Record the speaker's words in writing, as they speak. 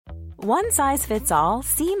One size fits all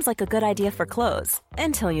seems like a good idea for clothes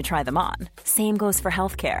until you try them on. Same goes for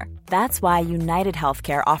healthcare. That's why United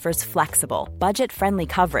Healthcare offers flexible, budget-friendly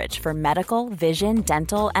coverage for medical, vision,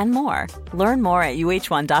 dental, and more. Learn more at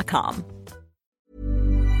uh1.com.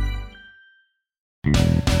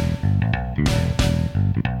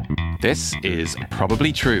 This is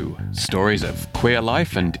Probably True, stories of queer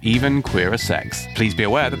life and even queerer sex. Please be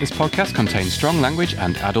aware that this podcast contains strong language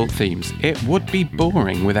and adult themes. It would be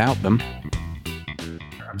boring without them.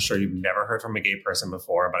 I'm sure you've never heard from a gay person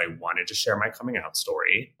before, but I wanted to share my coming out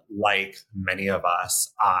story. Like many of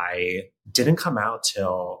us, I didn't come out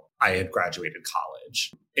till I had graduated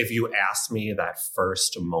college. If you asked me that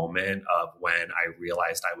first moment of when I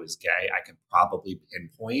realized I was gay, I could probably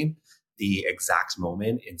pinpoint the exact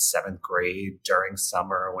moment in 7th grade during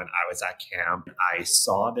summer when I was at camp. I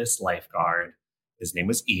saw this lifeguard. His name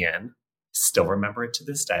was Ian. Still remember it to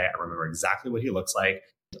this day. I remember exactly what he looks like.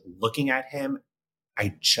 Looking at him,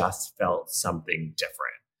 I just felt something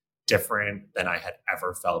different than I had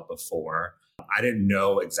ever felt before. I didn't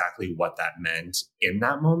know exactly what that meant in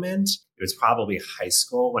that moment. It was probably high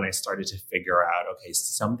school when I started to figure out, okay,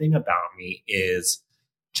 something about me is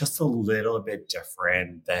just a little bit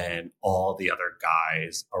different than all the other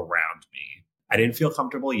guys around me. I didn't feel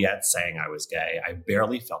comfortable yet saying I was gay. I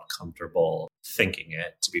barely felt comfortable thinking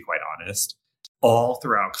it, to be quite honest. All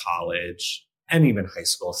throughout college and even high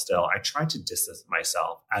school still, I tried to distance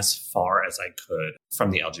myself as far as I could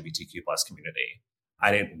from the LGBTQ plus community.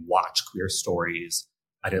 I didn't watch queer stories.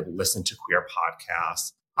 I didn't listen to queer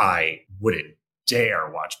podcasts. I wouldn't dare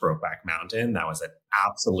watch Brokeback Mountain. That was an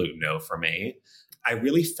absolute no for me. I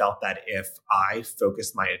really felt that if I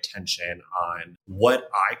focused my attention on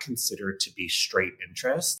what I considered to be straight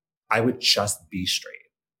interests, I would just be straight.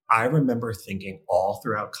 I remember thinking all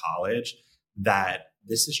throughout college that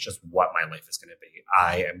this is just what my life is going to be.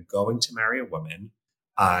 I am going to marry a woman.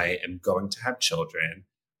 I am going to have children.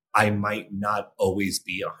 I might not always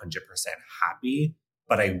be 100% happy,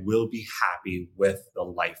 but I will be happy with the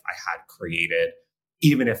life I had created,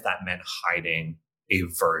 even if that meant hiding a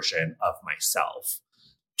version of myself.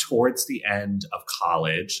 Towards the end of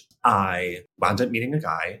college, I wound up meeting a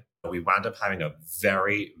guy. We wound up having a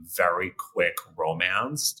very, very quick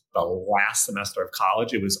romance. The last semester of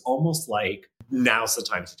college, it was almost like, now's the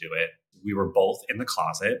time to do it. We were both in the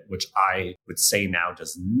closet, which I would say now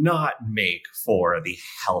does not make for the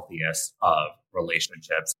healthiest of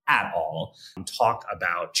relationships at all. Talk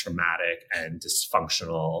about traumatic and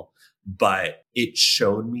dysfunctional, but it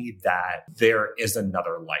showed me that there is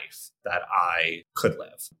another life that I could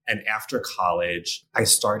live. And after college, I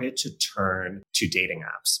started to turn to dating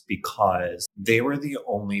apps because they were the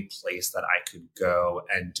only place that I could go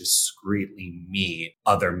and discreetly meet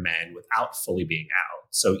other men without fully being out.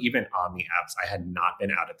 So even on the apps, I had not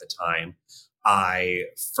been out at the time. I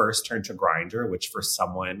first turned to Grindr, which for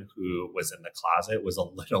someone who was in the closet was a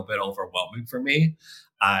little bit overwhelming for me.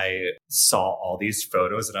 I saw all these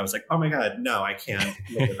photos and I was like, oh my God, no, I can't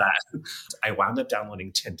look at that. I wound up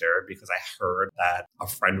downloading Tinder because I heard that a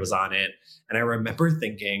friend was on it. And I remember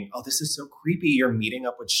thinking, oh, this is so creepy. You're meeting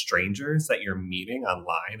up with strangers that you're meeting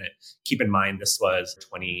online. And keep in mind, this was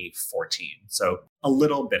 2014. So a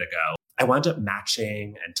little bit ago. I wound up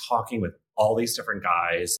matching and talking with all these different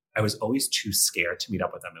guys. I was always too scared to meet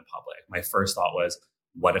up with them in public. My first thought was,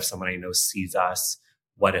 what if someone I know sees us?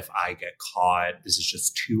 What if I get caught? This is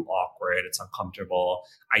just too awkward. It's uncomfortable.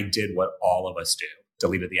 I did what all of us do.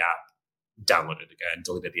 Deleted the app, downloaded again,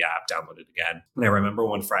 deleted the app, downloaded again. And I remember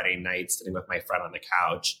one Friday night sitting with my friend on the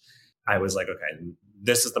couch. I was like, okay,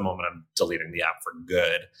 this is the moment I'm deleting the app for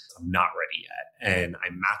good. I'm not ready yet. And I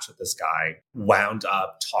matched with this guy, wound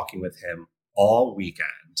up talking with him all weekend.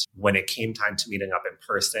 When it came time to meeting up in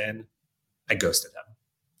person, I ghosted him.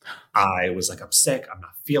 I was like, I'm sick. I'm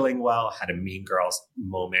not feeling well. Had a Mean Girls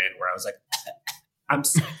moment where I was like, I'm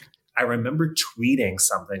sick. I remember tweeting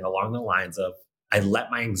something along the lines of, I let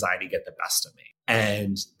my anxiety get the best of me.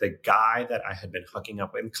 And the guy that I had been hooking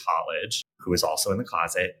up in college, who was also in the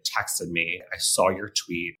closet, texted me, I saw your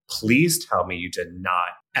tweet. Please tell me you did not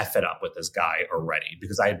F it up with this guy already,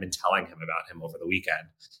 because I had been telling him about him over the weekend.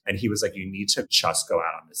 And he was like, you need to just go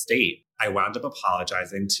out on this date. I wound up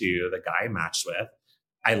apologizing to the guy I matched with.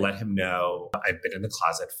 I let him know I've been in the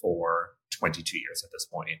closet for 22 years at this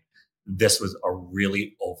point. This was a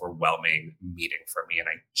really overwhelming meeting for me, and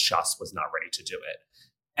I just was not ready to do it.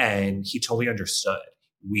 And he totally understood.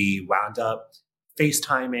 We wound up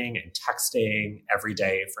FaceTiming and texting every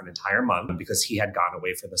day for an entire month because he had gone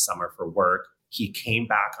away for the summer for work. He came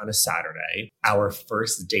back on a Saturday. Our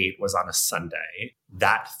first date was on a Sunday.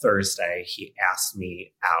 That Thursday, he asked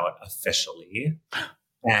me out officially.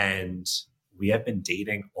 And we have been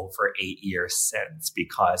dating over 8 years since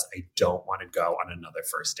because I don't want to go on another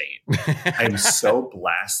first date. I'm so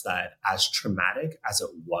blessed that as traumatic as it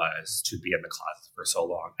was to be in the closet for so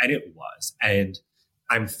long, and it was, and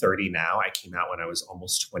I'm 30 now. I came out when I was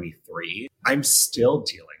almost 23. I'm still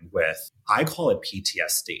dealing with, I call it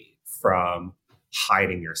PTSD from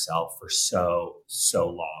hiding yourself for so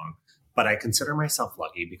long. But I consider myself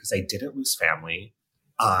lucky because I didn't lose family.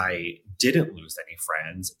 I didn't lose any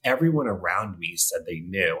friends. Everyone around me said they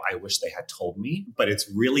knew. I wish they had told me, but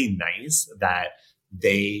it's really nice that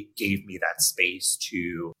they gave me that space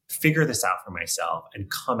to figure this out for myself and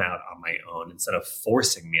come out on my own instead of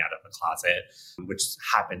forcing me out of the closet, which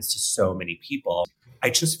happens to so many people. I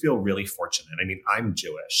just feel really fortunate. I mean, I'm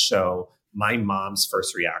Jewish, so my mom's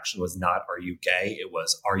first reaction was not, "Are you gay?" It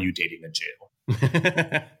was, "Are you dating a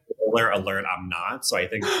Jew?" Alert, I'm not. So I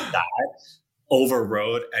think that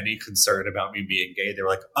overrode any concern about me being gay. They were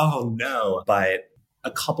like, "Oh no." But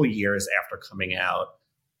a couple years after coming out,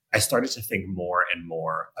 I started to think more and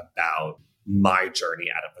more about my journey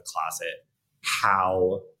out of the closet,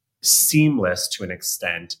 how seamless to an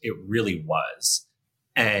extent it really was.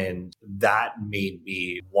 And that made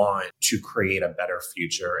me want to create a better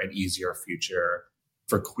future, an easier future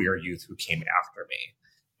for queer youth who came after me.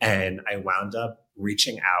 And I wound up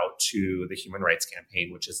reaching out to the Human Rights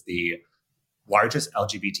Campaign, which is the largest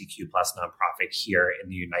LGBTQ plus nonprofit here in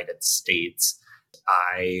the United States.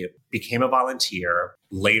 I became a volunteer,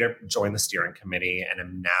 later joined the steering committee, and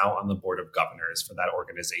am now on the board of governors for that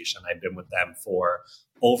organization. I've been with them for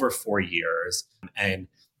over 4 years. And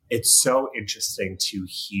it's so interesting to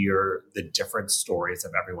hear the different stories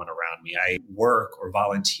of everyone around me. I work or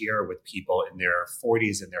volunteer with people in their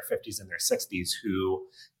 40s, in their 50s, and their 60s who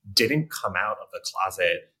didn't come out of the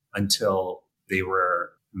closet until they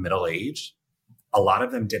were middle-aged. A lot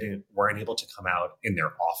of them weren't able to come out in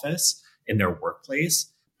their office, in their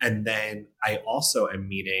workplace. And then I also am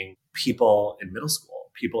meeting people in middle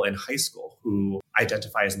school, people in high school who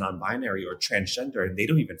identify as non-binary or transgender, and they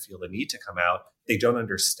don't even feel the need to come out. They don't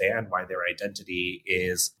understand why their identity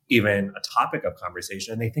is even a topic of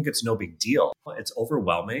conversation. And they think it's no big deal. It's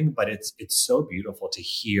overwhelming, but it's so beautiful to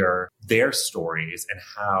hear their stories and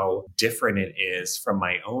how different it is from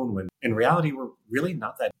my own, when in reality, we're really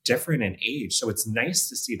not that different in age. So it's nice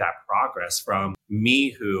to see that progress from me,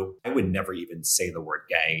 who I would never even say the word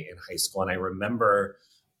gay in high school. And I remember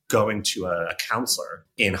going to a counselor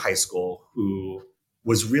in high school who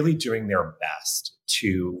was really doing their best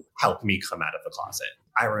to help me come out of the closet.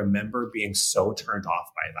 I remember being so turned off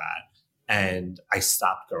by that, and I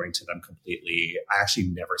stopped going to them completely. I actually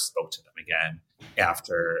never spoke to them again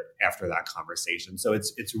after that conversation. So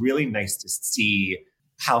it's really nice to see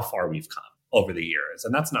how far we've come over the years.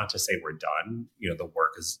 And that's not to say we're done. You know, the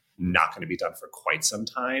work is not going to be done for quite some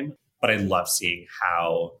time, but I love seeing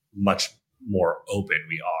how much more open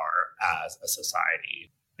we are as a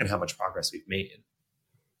society and how much progress we've made.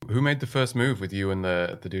 Who made the first move with you and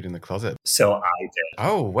the dude in the closet? So I did.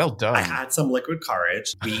 Oh, well done. I had some liquid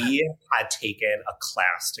courage. We had taken a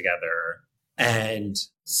class together, and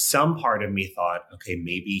some part of me thought, okay,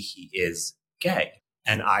 maybe he is gay.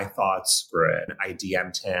 And I thought, screw it. I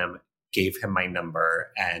DM'd him, gave him my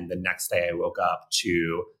number, and the next day I woke up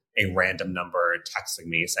to a random number texting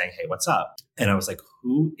me saying, "Hey, what's up?" And I was like,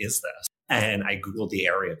 who is this? And I Googled the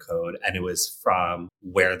area code, and it was from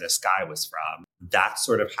where this guy was from. That's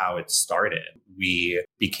sort of how it started. We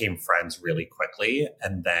became friends really quickly,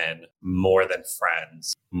 and then more than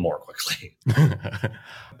friends, more quickly.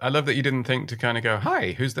 I love that you didn't think to kind of go,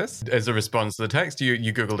 "Hi, who's this?" as a response to the text.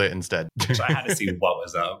 You Googled it instead. So I had to see what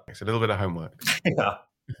was up. It's a little bit of homework. Yeah.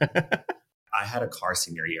 I had a car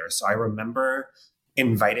senior year, so I remember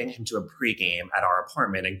inviting him to a pregame at our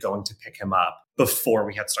apartment and going to pick him up before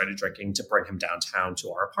we had started drinking to bring him downtown to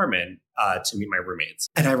our apartment to meet my roommates.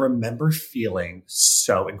 And I remember feeling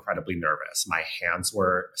so incredibly nervous. My hands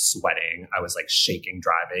were sweating. I was like shaking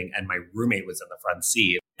driving, and my roommate was in the front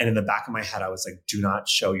seat. And in the back of my head, I was like, do not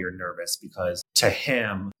show you're nervous, because to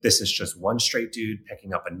him, this is just one straight dude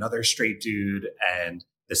picking up another straight dude, and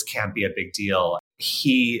this can't be a big deal.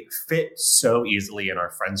 He fit so easily in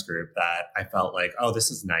our friends group that I felt like, oh, this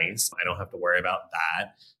is nice. I don't have to worry about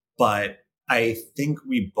that. But I think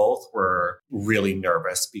we both were really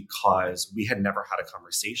nervous because we had never had a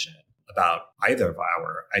conversation about either of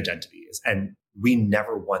our identities. And we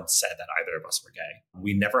never once said that either of us were gay.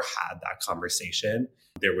 We never had that conversation.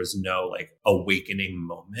 There was no like awakening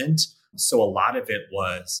moment. So a lot of it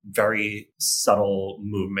was very subtle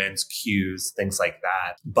movements, cues, things like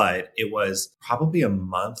that. But it was probably a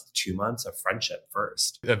month, 2 months of friendship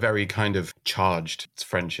first. A very kind of charged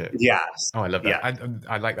friendship. Yes. Oh, I love that. Yeah.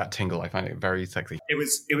 I like that tingle. I find it very sexy.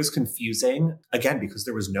 It was confusing, again, because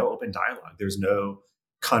there was no open dialogue. There's no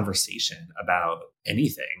conversation about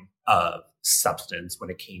anything of substance when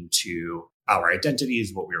it came to our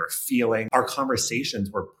identities, what we were feeling. Our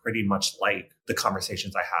conversations were pretty much like the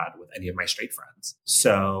conversations I had with any of my straight friends.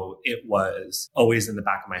 So it was always in the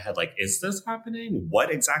back of my head, like, is this happening?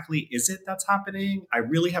 What exactly is it that's happening? I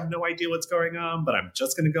really have no idea what's going on, but I'm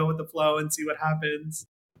just going to go with the flow and see what happens.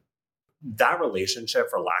 That relationship,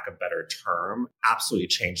 for lack of a better term, absolutely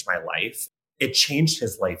changed my life. It changed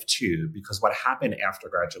his life too, because what happened after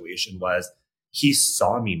graduation was he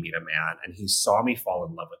saw me meet a man and he saw me fall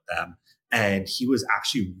in love with them. And he was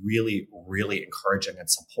actually really, really encouraging and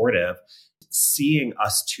supportive. Seeing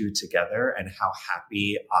us two together and how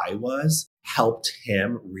happy I was helped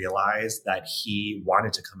him realize that he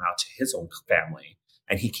wanted to come out to his own family.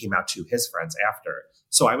 And he came out to his friends after.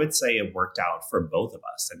 So I would say it worked out for both of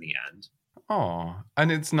us in the end. Oh,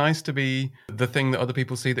 and it's nice to be the thing that other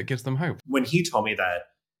people see that gives them hope. When he told me that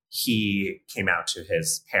he came out to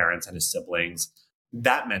his parents and his siblings,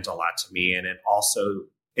 that meant a lot to me. And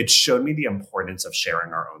it showed me the importance of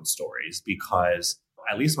sharing our own stories, because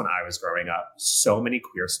at least when I was growing up, so many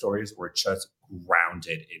queer stories were just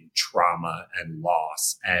grounded in trauma and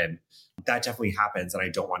loss. And that definitely happens. And I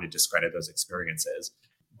don't want to discredit those experiences.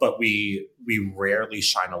 But we rarely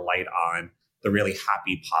shine a light on the really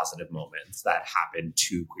happy, positive moments that happen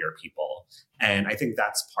to queer people. And I think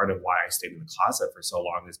that's part of why I stayed in the closet for so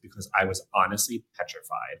long, is because I was honestly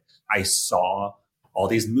petrified. I saw all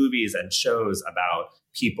these movies and shows about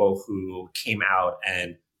people who came out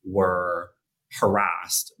and were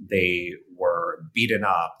harassed. They were beaten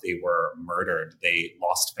up. They were murdered. They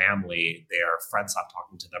lost family. Their friends stopped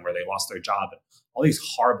talking to them, or they lost their job, and all these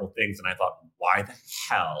horrible things. And I thought, why the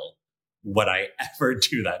hell would I ever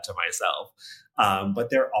do that to myself? But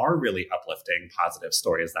there are really uplifting, positive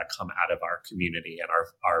stories that come out of our community and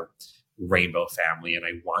our rainbow family. And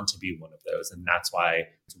I want to be one of those. And that's why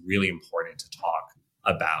it's really important to talk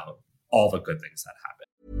about all the good things that happen.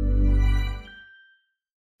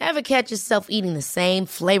 Ever catch yourself eating the same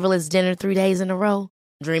flavorless dinner 3 days in a row?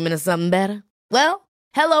 Dreaming of something better? Well,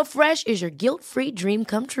 HelloFresh is your guilt-free dream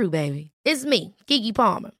come true, baby. It's me, Keke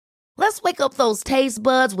Palmer. Let's wake up those taste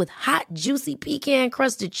buds with hot, juicy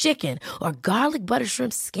pecan-crusted chicken or garlic butter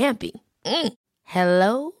shrimp scampi.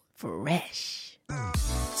 Hello Fresh.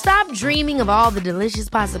 Stop dreaming of all the delicious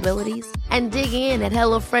possibilities and dig in at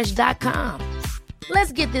HelloFresh.com.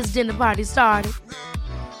 Let's get this dinner party started.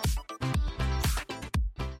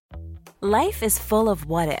 Life is full of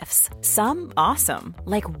what-ifs. Some awesome,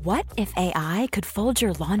 like what if AI could fold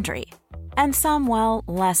your laundry? And some, well,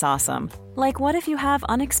 less awesome, like what if you have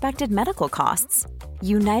unexpected medical costs?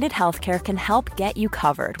 United Healthcare can help get you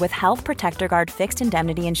covered with Health Protector Guard fixed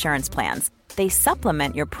indemnity insurance plans. They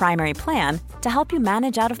supplement your primary plan to help you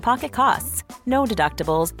manage out-of-pocket costs. No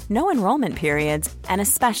deductibles, no enrollment periods, and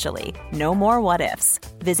especially no more what-ifs.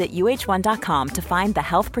 Visit uh1.com to find the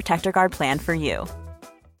Health Protector Guard plan for you.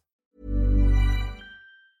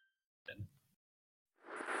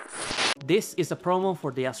 This is a promo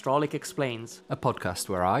for The Astraholic Explains, a podcast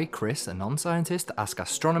where I, Chris, a non-scientist, ask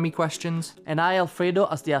astronomy questions. And I, Alfredo,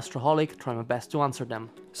 as the Astraholic, try my best to answer them.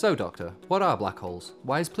 So, Doctor, what are black holes?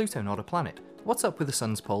 Why is Pluto not a planet? What's up with the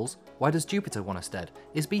sun's poles? Why does Jupiter want us dead?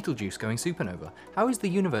 Is Betelgeuse going supernova? How is the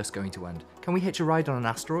universe going to end? Can we hitch a ride on an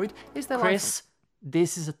asteroid? Is there Chris,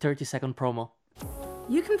 this is a 30-second promo.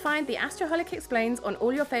 You can find The Astraholic Explains on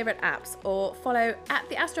all your favourite apps, or follow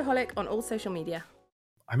 @TheAstraholic on all social media.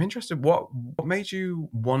 I'm interested, what made you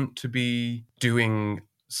want to be doing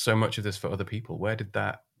so much of this for other people? Where did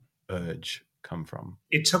that urge come from?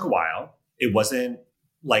 It took a while. It wasn't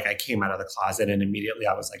like I came out of the closet and immediately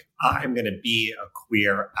I was like, I'm going to be a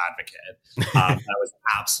queer advocate. That was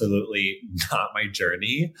absolutely not my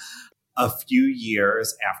journey. A few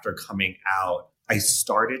years after coming out, I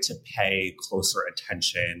started to pay closer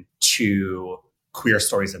attention to queer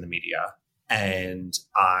stories in the media. And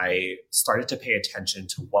I started to pay attention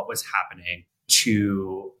to what was happening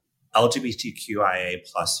to LGBTQIA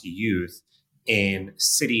plus youth in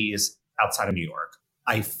cities outside of New York.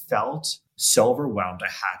 I felt so overwhelmed. I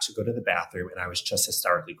had to go to the bathroom and I was just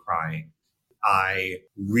hysterically crying. I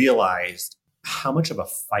realized how much of a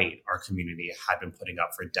fight our community had been putting up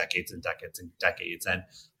for decades and decades and decades. And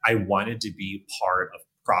I wanted to be part of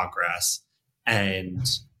progress and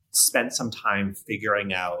spent some time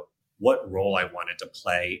figuring out what role I wanted to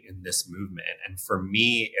play in this movement. And for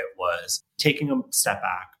me, it was taking a step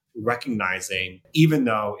back, recognizing, even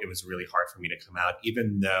though it was really hard for me to come out,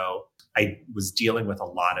 even though I was dealing with a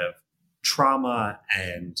lot of trauma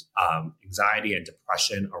and anxiety and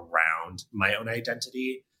depression around my own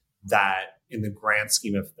identity, that in the grand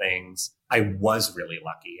scheme of things, I was really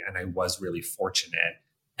lucky and I was really fortunate.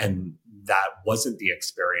 And that wasn't the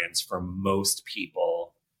experience for most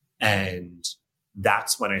people. And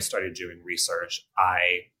that's when I started doing research.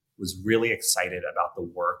 I was really excited about the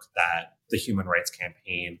work that the Human Rights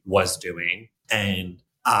Campaign was doing. And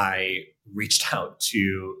I reached out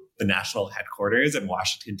to the national headquarters in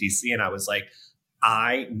Washington, D.C. And I was like,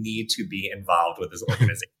 I need to be involved with this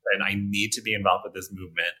organization. I need to be involved with this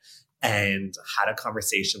movement. And had a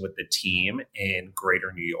conversation with the team in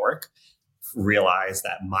Greater New York, realized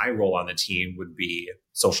that my role on the team would be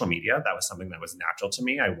social media. That was something that was natural to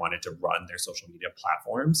me. I wanted to run their social media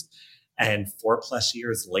platforms. And 4+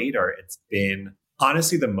 years later, it's been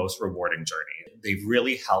honestly the most rewarding journey. They've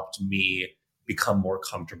really helped me become more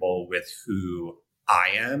comfortable with who I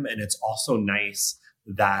am. And it's also nice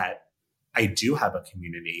that I do have a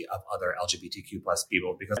community of other LGBTQ plus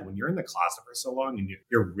people, because when you're in the closet for so long and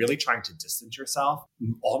you're really trying to distance yourself,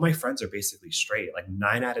 all my friends are basically straight. Like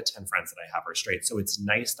 9 out of 10 friends that I have are straight. So it's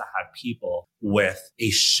nice to have people with a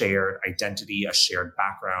shared identity, a shared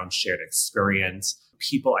background, shared experience,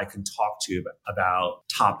 people I can talk to about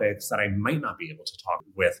topics that I might not be able to talk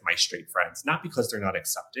with my straight friends, not because they're not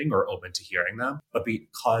accepting or open to hearing them, but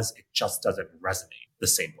because it just doesn't resonate the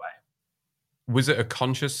same way. Was it a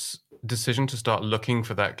conscious decision to start looking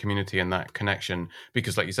for that community and that connection?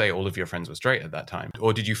 Because like you say, all of your friends were straight at that time.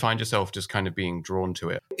 Or did you find yourself just kind of being drawn to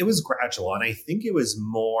it? It was gradual. And I think it was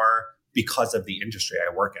more because of the industry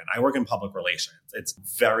I work in. I work in public relations. It's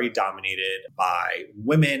very dominated by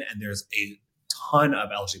women. And there's a ton of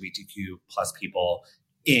LGBTQ plus people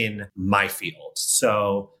in my field.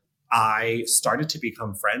 So I started to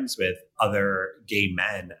become friends with other gay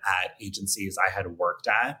men at agencies I had worked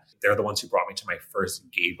at. They're the ones who brought me to my first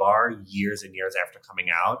gay bar years and years after coming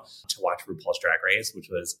out to watch RuPaul's Drag Race, which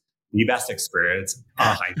was the best experience.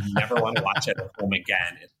 I never want to watch it at home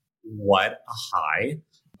again. What a high.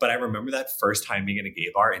 But I remember that first time being in a gay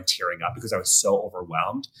bar and tearing up because I was so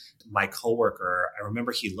overwhelmed. My coworker, I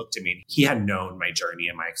remember he looked at me and he had known my journey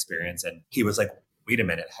and my experience. And he was like, wait a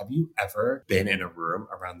minute, have you ever been in a room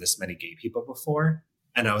around this many gay people before?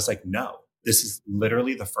 And I was like, no, this is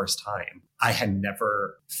literally the first time. I had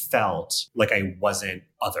never felt like I wasn't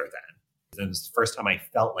other than. It was the first time I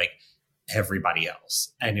felt like everybody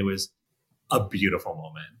else. And it was a beautiful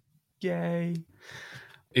moment. Yay.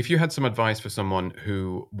 If you had some advice for someone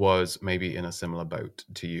who was maybe in a similar boat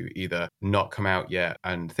to you, either not come out yet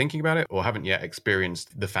and thinking about it, or haven't yet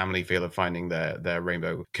experienced the family feel of finding their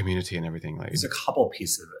rainbow community and everything like that. There's a couple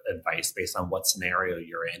pieces of advice based on what scenario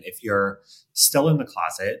you're in. If you're still in the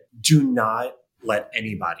closet, do not let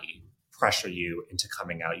anybody pressure you into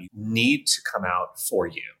coming out. You need to come out for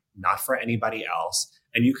you, not for anybody else.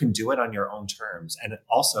 And you can do it on your own terms. And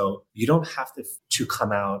also, you don't have to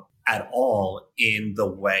come out at all in the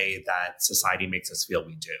way that society makes us feel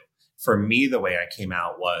we do. For me, the way I came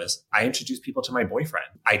out was I introduced people to my boyfriend.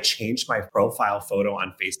 I changed my profile photo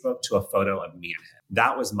on Facebook to a photo of me and him.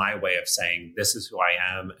 That was my way of saying, this is who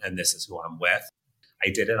I am and this is who I'm with. I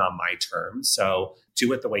did it on my terms. So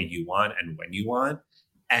do it the way you want and when you want.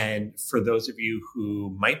 And for those of you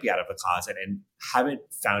who might be out of the closet and haven't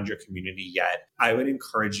found your community yet, I would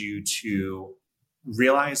encourage you to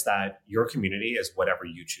realize that your community is whatever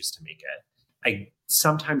you choose to make it. I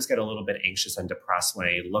sometimes get a little bit anxious and depressed when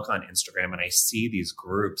I look on Instagram and I see these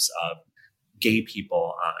groups of gay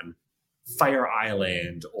people on Fire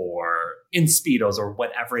Island or in Speedos or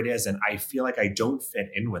whatever it is. And I feel like I don't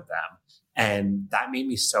fit in with them. And that made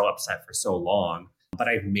me so upset for so long. But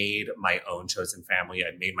I've made my own chosen family.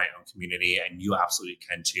 I've made my own community, and you absolutely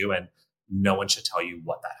can too. And no one should tell you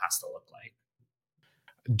what that has to look like.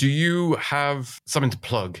 Do you have something to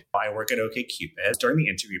plug? I work at OkCupid. During the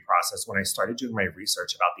interview process, when I started doing my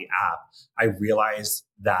research about the app, I realized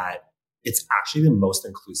that it's actually the most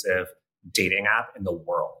inclusive dating app in the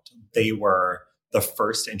world. They were the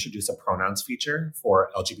first to introduce a pronouns feature for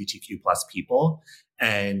LGBTQ plus people.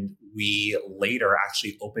 And we later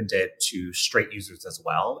actually opened it to straight users as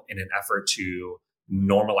well in an effort to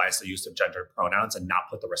normalize the use of gendered pronouns and not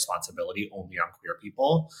put the responsibility only on queer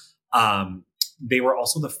people. They were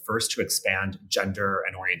also the first to expand gender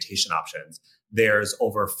and orientation options. There's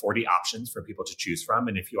over 40 options for people to choose from.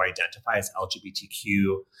 And if you identify as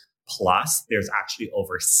LGBTQ plus, there's actually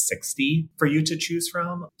over 60 for you to choose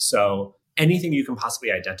from. So anything you can possibly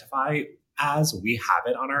identify as, we have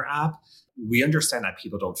it on our app. We understand that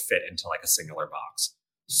people don't fit into like a singular box.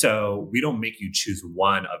 So we don't make you choose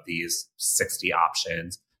one of these 60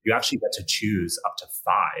 options. You actually get to choose up to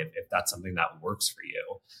 5 if that's something that works for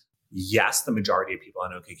you. Yes, the majority of people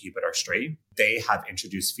on OkCupid are straight. They have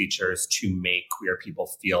introduced features to make queer people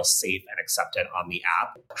feel safe and accepted on the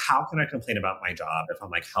app. How can I complain about my job if I'm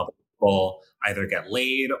like helping people either get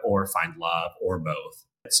laid or find love or both?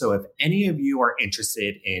 So if any of you are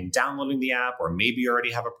interested in downloading the app, or maybe you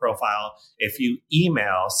already have a profile, if you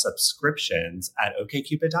email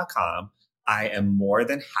subscriptions@okcupid.com, I am more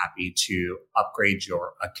than happy to upgrade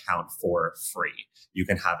your account for free. You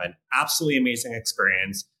can have an absolutely amazing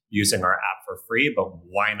experience using our app for free, but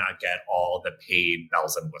why not get all the paid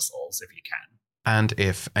bells and whistles if you can? And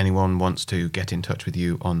if anyone wants to get in touch with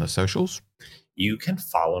you on the socials, you can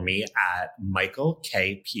follow me at Michael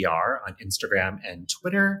K PR on Instagram and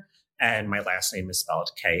Twitter. And my last name is spelled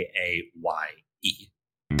Kaye.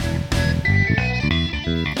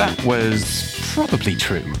 That was Probably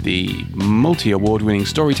True, the multi-award-winning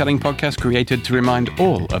storytelling podcast created to remind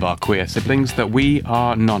all of our queer siblings that we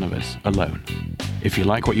are none of us alone. If you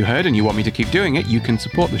like what you heard and you want me to keep doing it, you can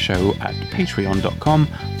support the show at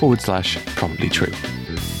patreon.com/Probably True.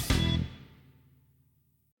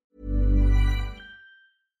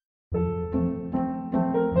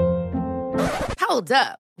 Hold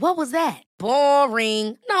up. What was that?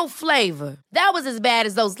 Boring. No flavor. That was as bad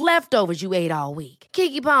as those leftovers you ate all week.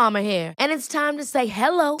 Keke Palmer here. And it's time to say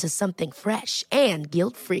hello to something fresh and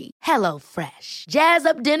guilt-free. Hello Fresh. Jazz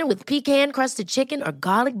up dinner with pecan-crusted chicken or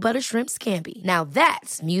garlic butter shrimp scampi. Now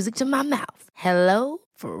that's music to my mouth. Hello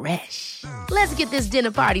Fresh. Let's get this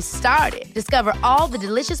dinner party started. Discover all the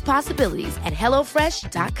delicious possibilities at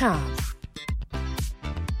HelloFresh.com.